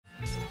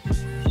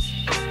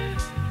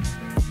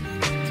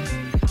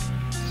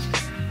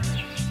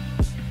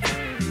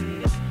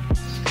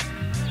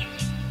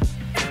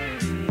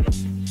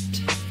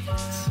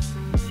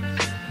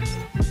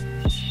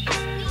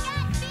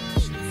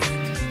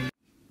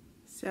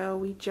So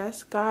we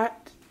just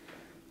got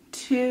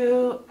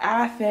to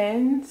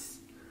Athens.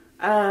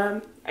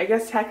 I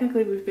guess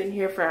technically we've been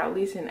here for at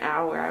least an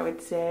hour, I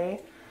would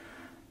say.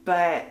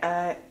 But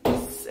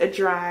it's a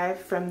drive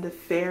from the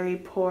ferry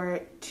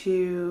port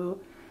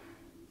to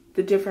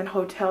the different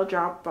hotel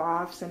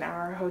drop-offs, and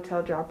our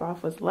hotel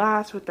drop-off was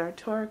last with our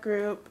tour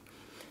group.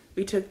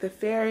 We took the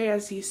ferry,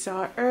 as you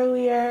saw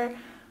earlier.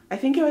 I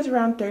think it was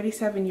around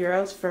 37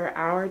 euros for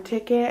our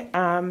ticket.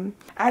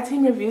 I'd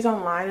seen reviews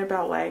online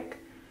about like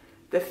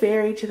the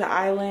ferry to the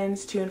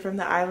islands, to and from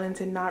the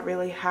islands, and not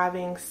really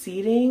having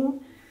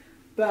seating,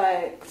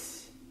 but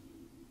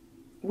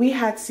we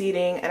had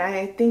seating, and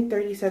I think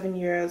 37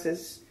 euros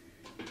is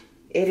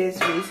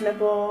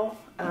reasonable.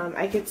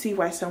 I could see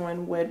why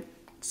someone would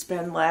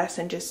spend less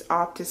and just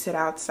opt to sit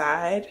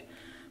outside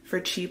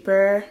for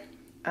cheaper,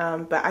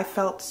 but I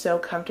felt so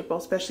comfortable,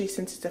 especially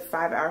since it's a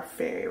 5-hour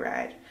ferry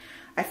ride.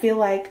 I feel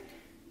like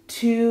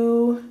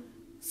to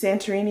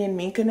Santorini and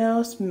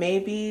Mykonos,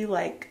 maybe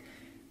like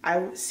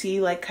I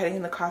see like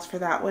cutting the cost for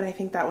that one. I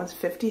think that one's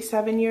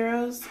 57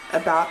 euros,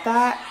 about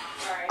that.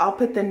 I'll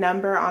put the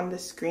number on the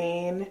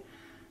screen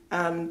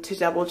to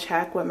double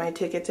check what my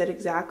ticket said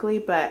exactly,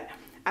 but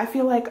I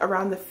feel like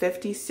around the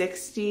 50s,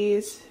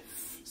 60s,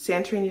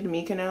 Santorini to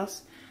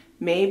Mykonos,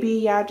 maybe,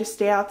 yeah, just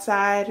stay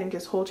outside and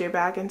just hold your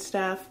bag and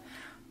stuff.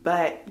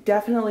 But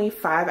definitely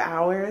 5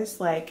 hours,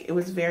 like it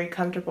was very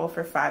comfortable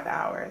for 5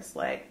 hours,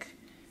 like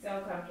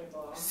so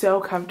comfortable.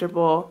 So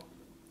comfortable.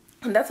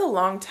 And that's a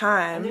long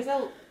time. And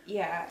there's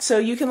yeah. So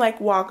you can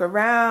like walk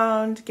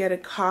around, get a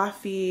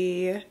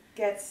coffee,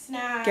 get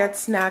snacks,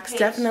 pastries,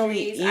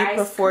 definitely eat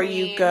before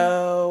you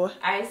go.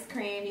 Ice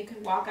cream, you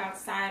can walk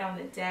outside on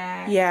the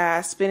deck.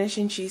 Yeah, spinach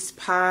and cheese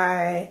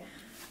pie,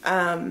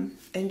 and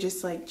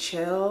just like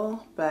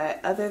chill. But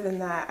other than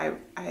that,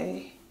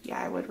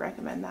 I would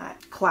recommend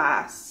that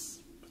class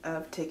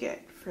of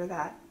ticket for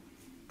that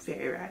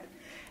ferry ride.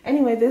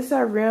 Anyway, this is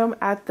our room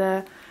at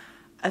the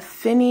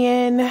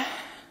Athenian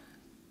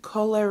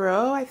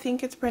Colero, I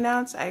think it's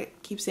pronounced. I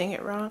keep saying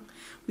it wrong.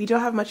 We don't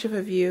have much of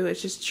a view.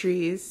 It's just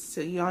trees, so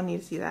you all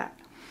need to see that.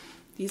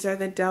 These are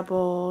the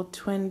double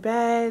twin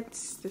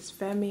beds. This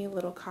Femi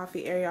little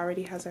coffee area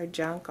already has our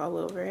junk all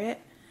over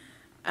it.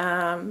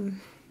 The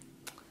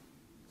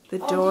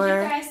door.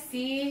 Did you guys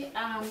see?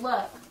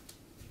 Look.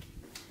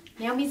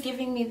 Naomi's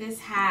giving me this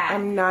hat.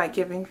 I'm not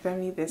giving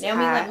Femi this hat.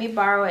 Naomi let me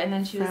borrow it, and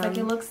then she was like,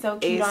 it looks so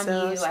cute on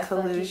you. I feel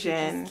like you should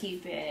just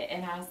keep it.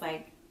 And I was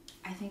like,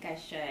 I think I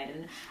should.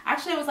 And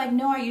actually I was like,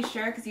 no, are you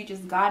sure? Because you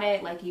just got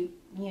it, like you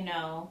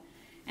know.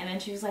 And then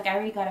she was like, I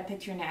already got a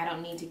picture and I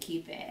don't need to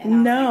keep it. And I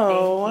was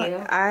no, like,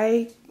 thank you.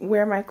 I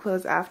wear my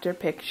clothes after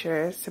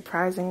pictures,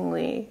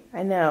 surprisingly.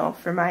 I know,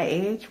 for my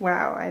age,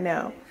 wow, I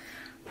know.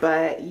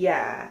 But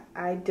yeah,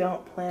 I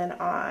don't plan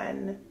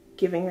on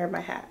giving her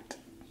my hat.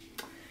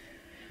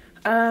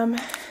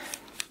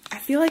 I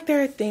feel like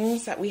there are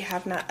things that we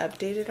have not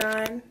updated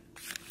on.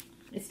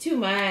 It's too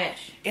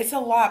much. It's a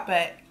lot,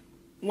 but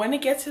when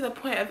it gets to the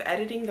point of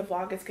editing the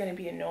vlog, it's going to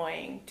be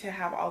annoying to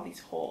have all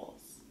these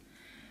holes.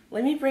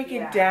 Let me break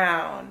it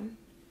down.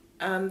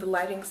 The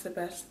lighting's the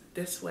best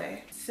this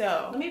way.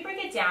 So let me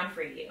break it down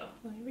for you.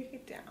 Let me break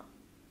it down.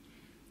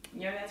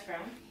 You know where that's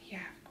from? Yeah,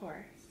 of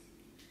course.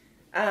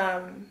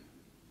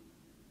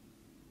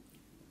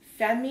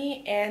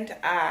 Femi and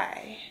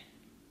I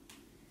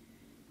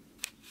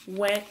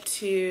went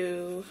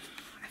to,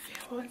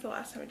 what was the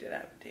last time we did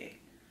that update?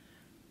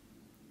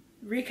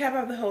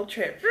 Recap of the whole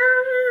trip.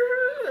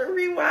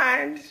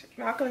 Rewind.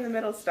 Malcolm in the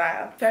Middle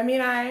style. Femi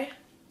and I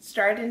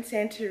started in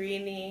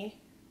Santorini.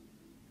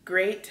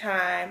 Great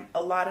time.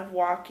 A lot of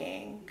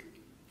walking.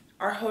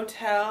 Our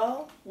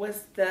hotel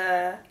was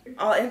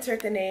I'll insert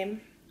the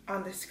name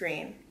on the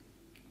screen.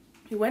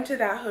 We went to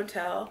that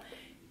hotel.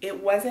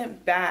 It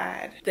wasn't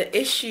bad. The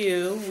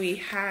issue we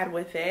had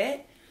with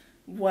it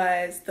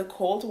was the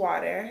cold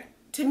water.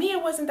 To me,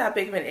 it wasn't that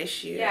big of an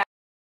issue. Yeah.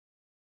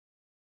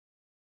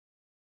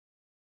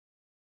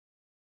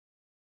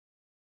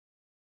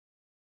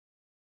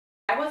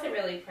 I wasn't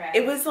really pressed.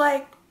 It was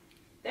like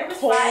there was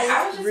fine.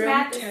 I was just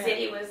mad the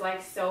city was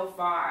like so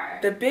far.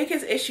 The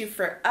biggest issue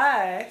for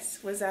us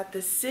was that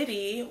the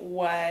city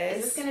was...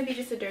 Is this gonna be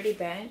just a dirty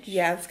bench?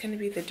 Yeah, it's gonna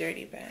be the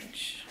dirty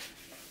bench.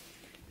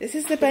 This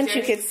is the bench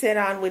you could sit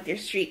on with your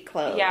street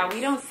clothes. Yeah,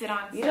 we don't sit on...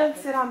 You don't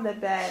sit on the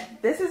bed.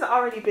 This has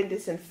already been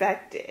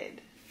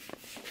disinfected.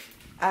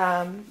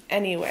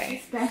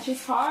 Anyway. This bench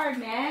is hard,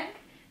 man.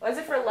 Was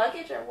it for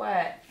luggage or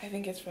what? I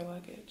think it's for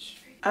luggage.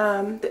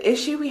 The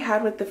issue we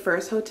had with the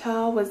first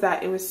hotel was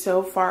that it was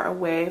so far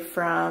away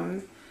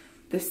from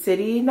the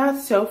city. Not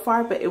so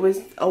far, but it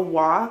was a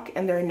walk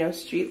and there are no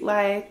street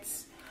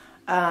lights.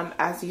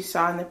 As you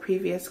saw in the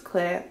previous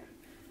clip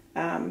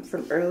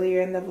from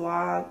earlier in the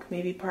vlog,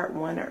 maybe part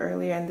 1 or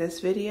earlier in this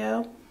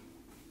video.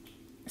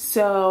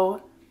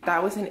 So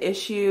that was an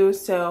issue.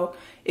 So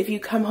if you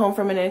come home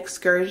from an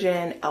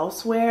excursion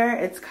elsewhere,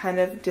 it's kind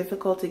of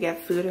difficult to get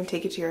food and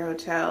take it to your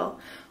hotel,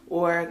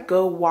 or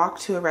go walk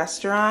to a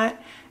restaurant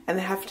and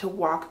then have to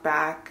walk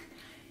back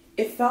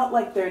It felt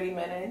like 30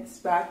 minutes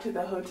back to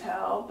the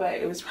hotel, but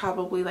it was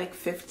probably like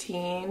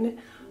 15.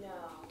 No,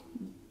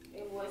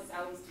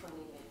 I was 20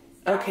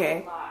 minutes.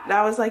 Okay,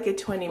 that was like a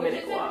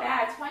 20-minute walk. Which isn't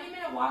bad.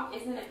 20-minute walk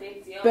isn't a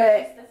big deal. But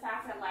it's just the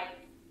fact that, like,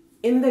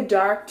 in the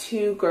dark,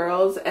 2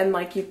 girls, and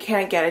like you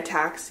can't get a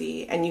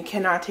taxi, and you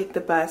cannot take the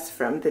bus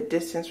from the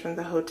distance from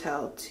the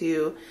hotel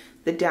to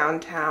the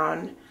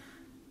downtown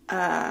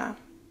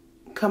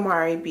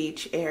Kamari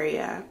Beach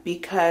area,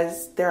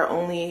 because there are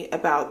only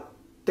about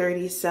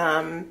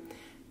 30-some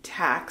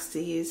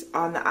taxis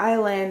on the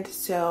island.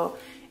 So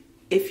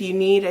if you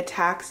need a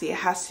taxi, it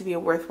has to be a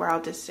worthwhile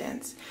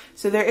distance.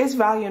 So there is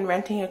value in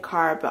renting a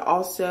car, but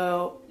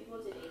also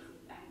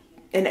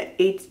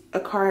a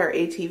car or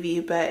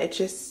ATV, but it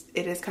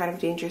is kind of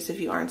dangerous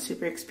if you aren't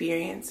super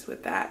experienced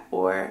with that,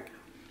 or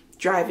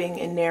driving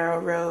in narrow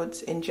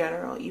roads in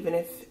general, even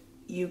if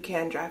you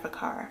can drive a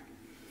car.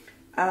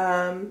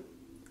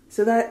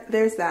 So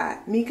there's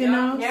that.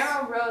 Mykonos.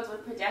 Narrow roads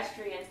with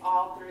pedestrians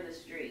all through the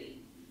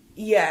street.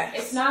 Yes.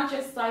 It's not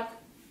just like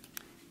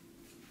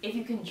if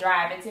you can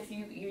drive, it's if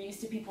you're used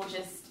to people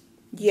just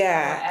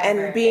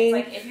and being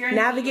like if you're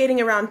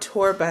navigating around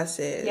tour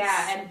buses.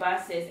 Yeah, and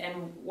buses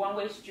and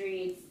one-way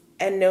streets.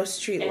 And no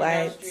street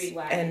lights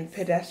and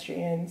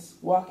pedestrians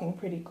walking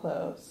pretty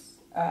close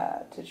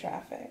to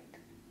traffic.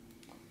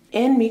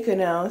 In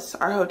Mykonos,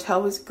 our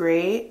hotel was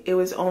great. It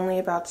was only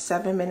about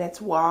 7 minutes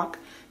walk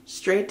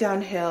straight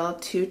downhill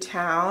to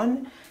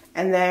town,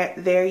 and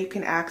there you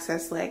can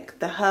access like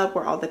the hub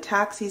where all the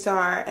taxis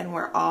are and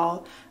where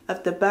all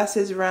of the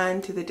buses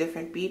run to the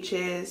different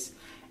beaches.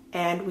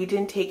 And we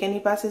didn't take any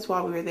buses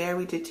while we were there.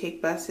 We did take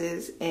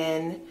buses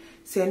in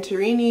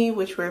Santorini,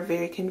 which were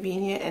very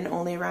convenient and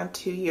only around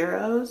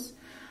 €2.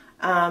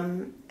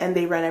 And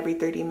they run every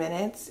 30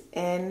 minutes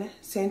in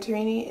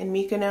Santorini. In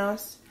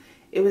Mykonos,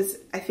 it was,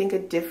 I think, a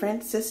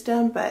different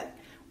system, but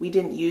we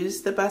didn't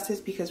use the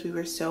buses because we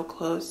were so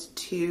close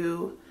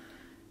to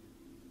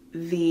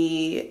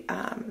the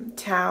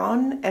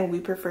town, and we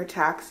prefer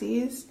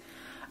taxis.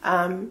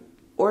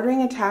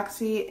 Ordering a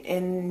taxi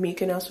in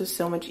Mykonos was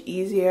so much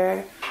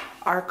easier.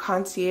 Our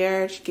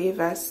concierge gave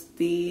us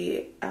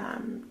the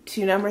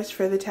 2 numbers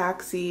for the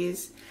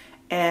taxis,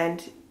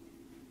 and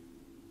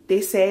they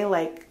say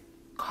like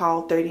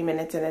call 30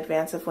 minutes in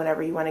advance of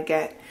whenever you want to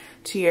get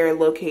to your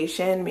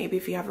location. Maybe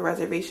if you have a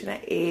reservation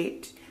at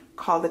 8,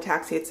 call the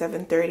taxi at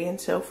 7:30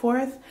 and so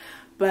forth.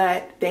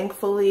 But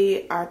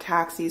thankfully our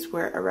taxis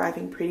were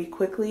arriving pretty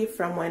quickly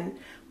from when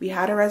we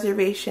had our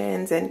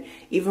reservations, and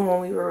even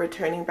when we were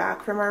returning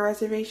back from our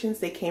reservations,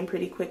 they came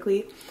pretty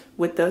quickly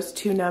with those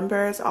 2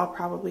 numbers. I'll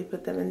probably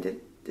put them in the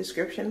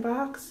description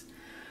box.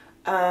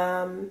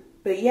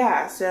 But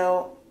yeah,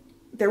 so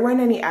there weren't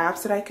any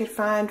apps that I could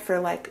find for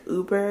like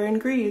Uber in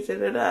Greece,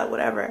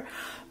 whatever.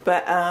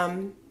 But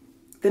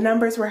the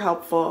numbers were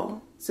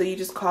helpful. So you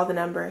just call the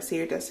number, say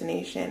your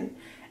destination,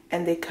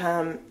 and they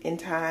come in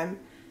time.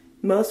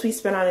 Most we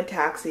spent on a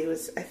taxi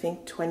was, I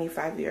think,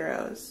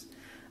 €25.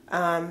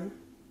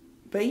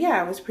 But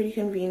yeah, it was pretty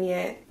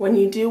convenient. When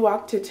you do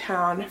walk to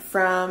town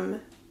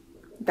from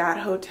that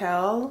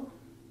hotel,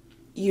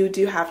 you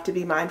do have to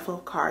be mindful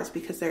of cars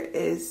because there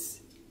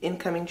is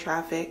incoming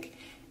traffic,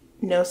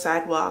 no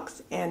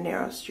sidewalks, and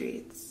narrow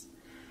streets.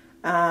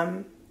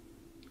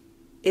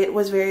 It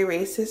was very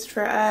racist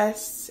for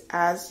us,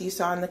 as you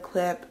saw in the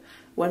clip,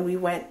 when we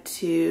went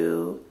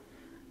to,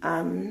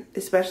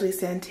 especially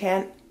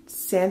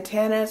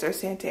Santana,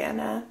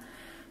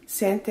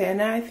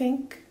 I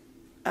think,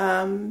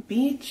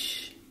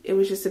 beach. It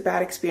was just a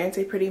bad experience.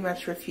 They pretty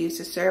much refused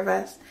to serve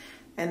us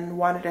and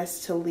wanted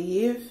us to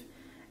leave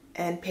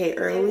and pay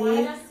early. They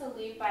wanted us to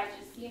leave by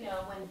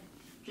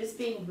just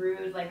being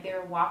rude. Like, they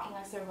were walking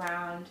us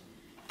around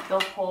the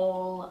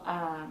whole,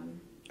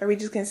 Are we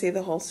just gonna say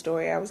the whole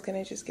story? I was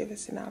gonna just give a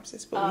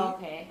synopsis, but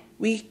okay.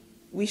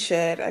 We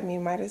should. I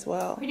mean, might as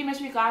well. Pretty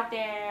much we got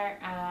there,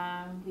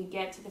 we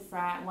get to the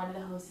front, one of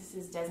the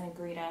hostesses doesn't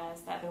greet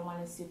us, the other one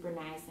is super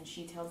nice, and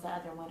she tells the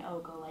other one, oh,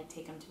 go like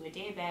take them to a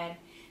daybed.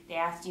 They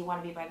asked, do you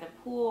want to be by the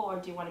pool or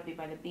do you want to be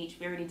by the beach?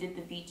 We already did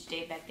the beach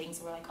daybed thing,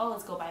 so we're like, oh,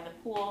 let's go by the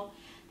pool.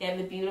 They have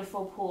the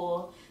beautiful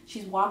pool.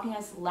 She's walking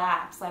us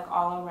laps like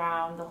all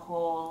around the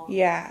whole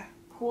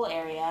pool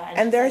area.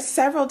 And there's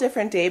several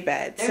different day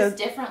beds. There's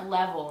different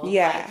levels.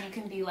 Yeah. Like, you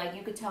can be like,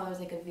 you could tell there's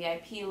like a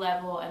VIP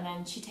level, and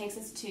then she takes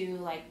us to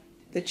like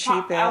the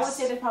cheapest. I would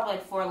say there's probably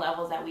like 4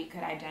 levels that we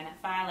could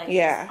identify, like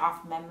just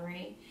off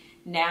memory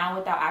now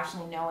without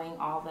actually knowing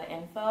all the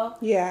info.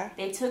 Yeah.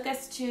 They took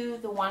us to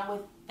the one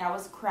that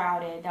was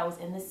crowded, that was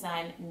in the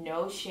sun,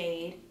 no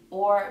shade,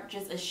 or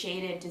just a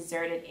shaded,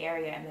 deserted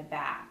area in the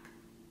back,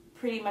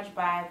 pretty much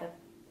by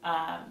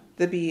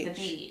the beach. The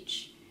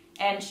beach.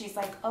 And she's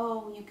like,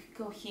 oh, you could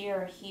go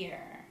here or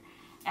here.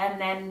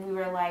 And then we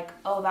were like,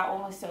 oh, that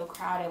one was so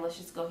crowded, let's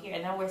just go here.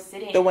 And then we're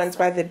sitting. The ones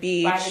by the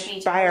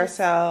beach by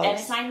ourselves. And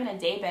it's not even a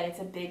daybed, it's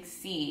a big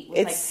seat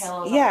with like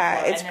pillows.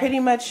 Yeah, it's pretty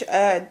much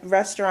a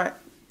restaurant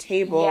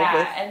table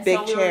with big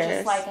chairs. And so we were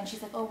just like, and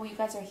she's like, oh, well, you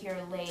guys are here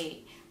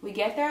late. We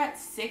get there at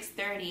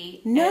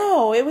 6:30.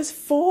 No, it was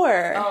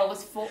 4. Oh, it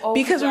was 4. Oh,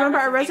 because remember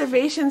our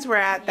reservations were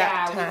at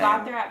that time. Yeah, we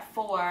got there at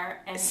 4.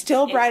 And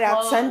still bright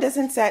out. Sun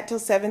doesn't set till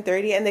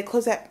 7:30, and they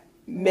close at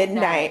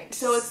midnight.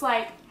 So it's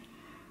like,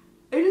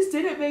 it just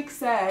didn't make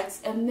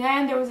sense. And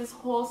then there was this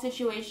whole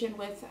situation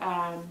with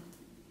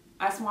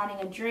us wanting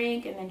a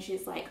drink, and then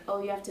she's like,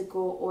 oh, you have to go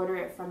order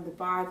it from the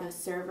bar, the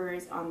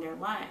servers on their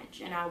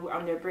lunch and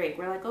on their break.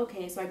 We're like,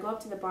 okay. So I go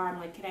up to the bar, I'm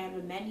like, can I have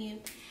a menu?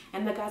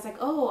 And the guy's like,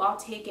 oh, I'll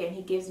take it. And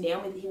he gives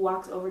Naomi, he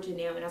walks over to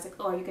Naomi, and I was like,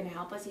 oh, are you gonna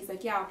help us? He's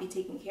like, yeah, I'll be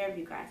taking care of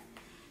you guys.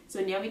 So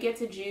Naomi gets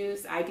a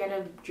juice, I get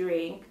a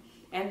drink,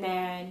 and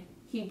then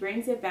he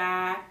brings it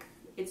back.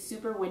 It's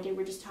super windy.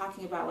 We're just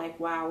talking about like,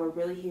 wow, we're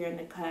really here in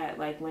the cut,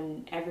 like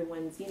when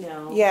everyone's, you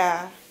know,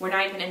 we're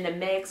not even in the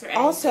mix or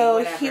anything. Also,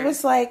 whatever. He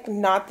was like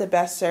not the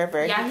best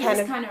server. Yeah, he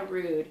was kind of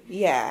rude.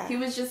 Yeah, he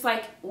was just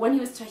like, when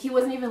he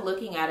wasn't even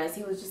looking at us.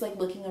 He was just like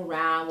looking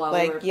around while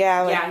like, we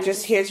were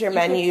just here's your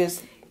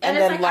menus, and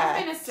it's then like, left.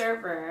 I've been a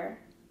server.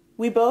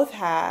 We both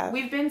have.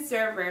 We've been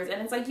servers,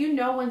 and it's like, you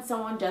know, when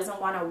someone doesn't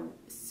want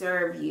to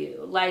serve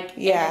you, like,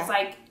 and it's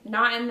like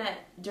not in the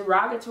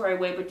derogatory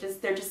way, but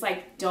just they're just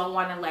like don't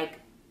want to, like,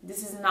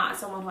 this is not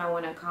someone who I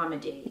want to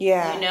accommodate.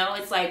 Yeah, you know,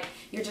 it's like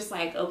you're just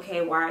like,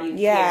 okay, why are you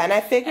here? And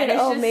I figured,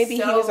 maybe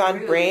he was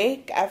on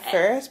break at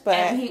first, but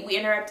and we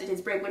interrupted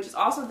his break, which is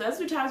also, those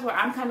are times where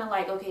I'm kind of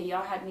like, okay,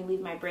 y'all had me leave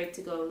my break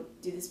to go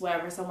do this,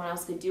 whatever, someone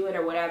else could do it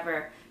or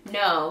whatever.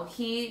 No,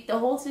 the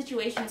whole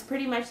situation is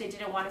pretty much they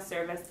didn't want to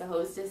serve us. The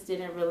hostess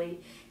didn't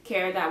really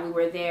care that we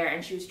were there,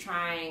 and she was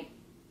trying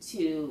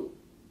to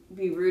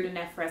be rude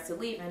enough for us to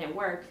leave, and it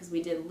worked because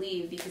we did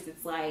leave, because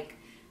it's like,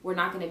 we're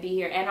not going to be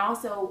here. And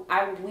also,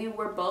 we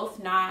were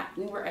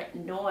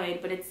annoyed,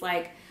 but it's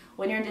like,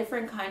 when you're in a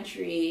different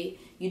country,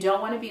 you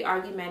don't want to be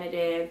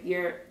argumentative.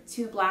 You're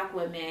 2 black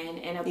women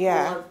in a pool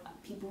of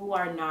people who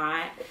are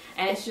not,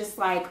 and it's just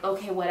like,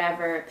 okay,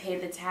 whatever, pay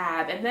the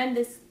tab. And then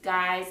this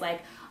guy's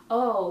like,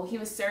 oh, he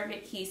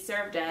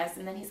served us,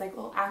 and then he's like,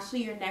 oh,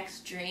 actually, your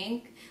next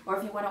drink, or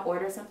if you want to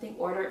order something,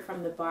 order it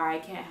from the bar. I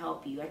can't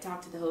help you. I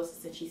talked to the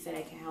hostess, and she said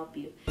I can't help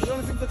you. The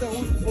only thing that I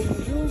want from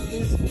you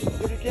is,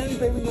 if you can,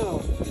 pay me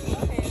now.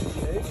 Okay.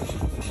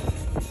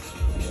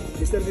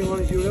 Is everything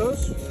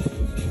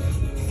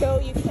 €1? So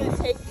you can't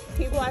take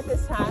people at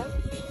this time?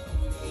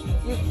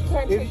 You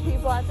can't take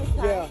people at this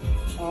time?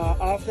 Yeah.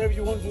 After, if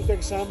you want to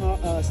take some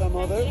else,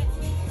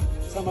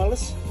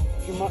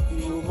 you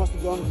must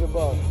go to the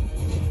bar.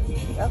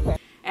 Okay.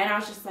 And I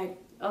was just like,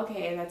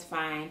 okay, that's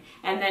fine.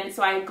 And then,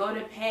 so I go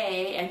to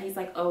pay, and he's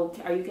like, oh,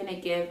 are you going to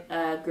give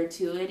a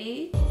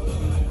gratuity?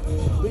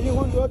 Do you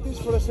want to add this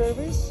for a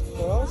service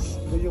for us?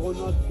 Do you want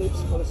to add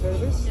tips for a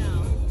service?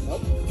 No.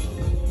 Nope.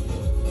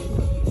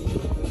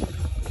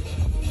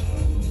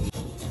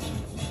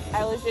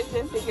 I legit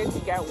didn't think it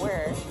could get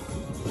worse.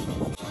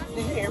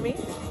 Did you hear me? You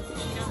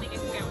don't think it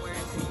could get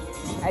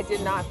worse? I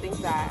did not think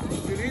that.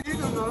 You need it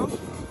or no?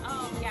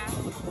 Oh, yeah.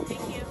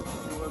 Thank you.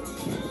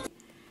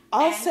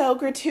 Also,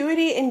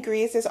 gratuity in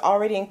Greece is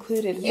already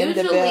included in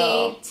the bill.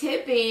 Usually,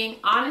 tipping,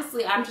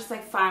 honestly, I'm just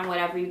like, fine,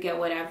 whatever, you get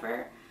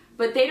whatever.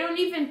 But they don't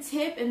even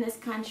tip in this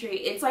country.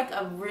 It's like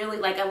a really,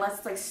 like, unless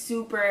it's like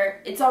super,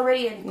 it's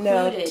already included.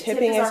 No,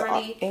 tipping is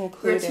already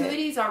included.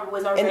 Gratuities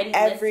was already in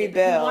every listed.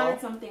 bill. If you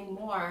wanted something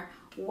more,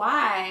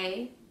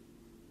 why?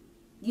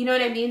 You know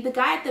what I mean? The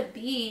guy at the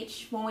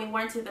beach, when we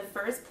went to the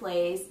first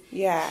place,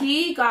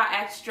 he got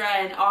extra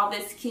and all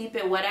this, keep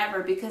it,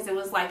 whatever, because it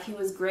was like, he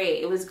was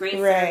great. It was great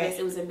service.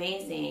 It was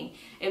amazing.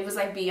 It was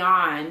like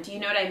beyond. Do you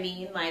know what I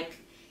mean? Like,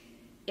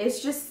 it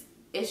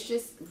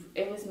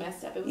was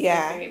messed up. It was a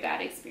very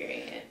bad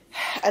experience.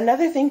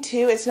 Another thing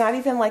too, it's not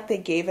even like they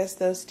gave us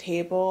those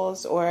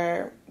tables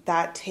or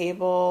that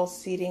table,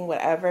 seating,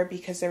 whatever,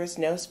 because there was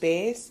no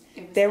space.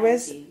 There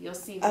was You'll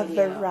see a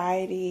video.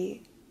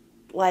 variety.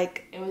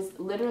 Like, it was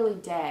literally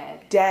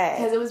dead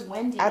because it was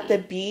windy at the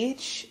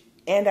beach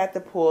and at the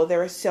pool. There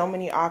were so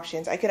many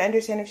options. I could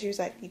understand if she was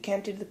like, you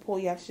can't do the pool,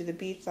 you have to do the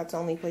beach, that's the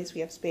only place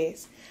we have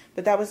space,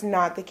 but that was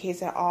not the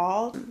case at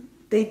all.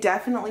 They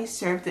definitely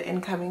served the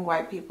incoming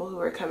white people who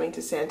were coming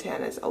to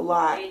Santana's a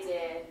lot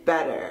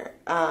better,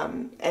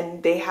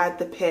 and they had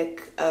the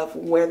pick of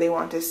where they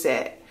want to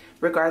sit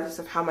regardless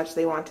of how much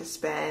they want to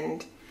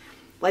spend.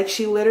 Like,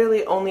 she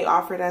literally only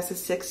offered us a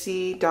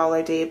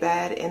 $60 day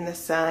bed in the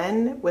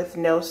sun with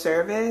no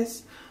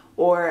service,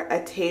 or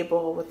a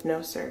table with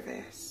no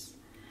service.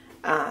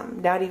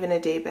 Not even a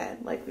day bed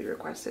like we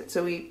requested.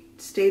 So we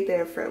stayed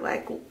there for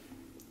like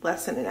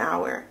less than an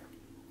hour.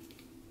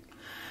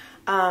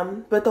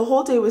 But the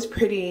whole day was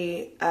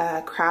pretty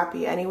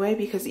crappy anyway,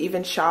 because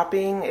even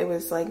shopping, it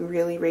was like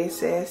really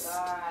racist.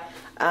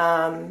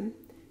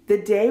 The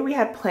day we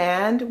had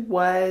planned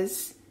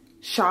was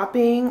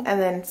shopping and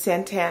then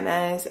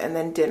Santana's and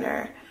then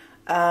dinner.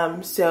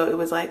 So it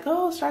was like,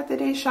 oh, start the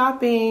day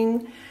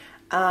shopping.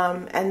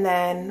 And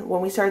then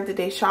when we started the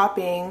day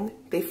shopping,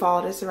 they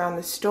followed us around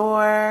the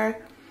store.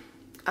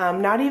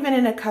 Not even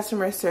in a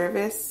customer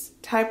service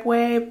type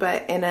way,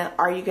 but in a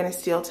are you gonna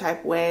steal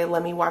type way,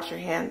 let me wash your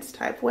hands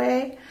type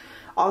way.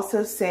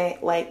 also saying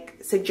like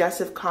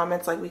suggestive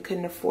comments like we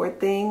couldn't afford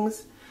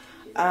things.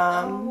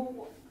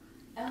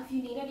 If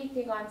you need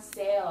anything on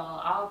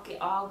sale,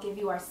 I'll give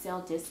you our sale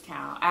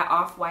discount. At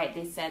Off-White,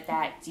 they said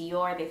that.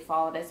 Dior, they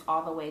followed us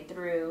all the way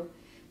through.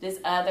 This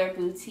other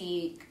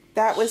boutique.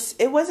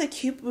 It was a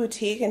cute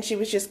boutique, and she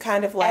was just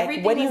kind of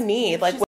like, what do you need? Like,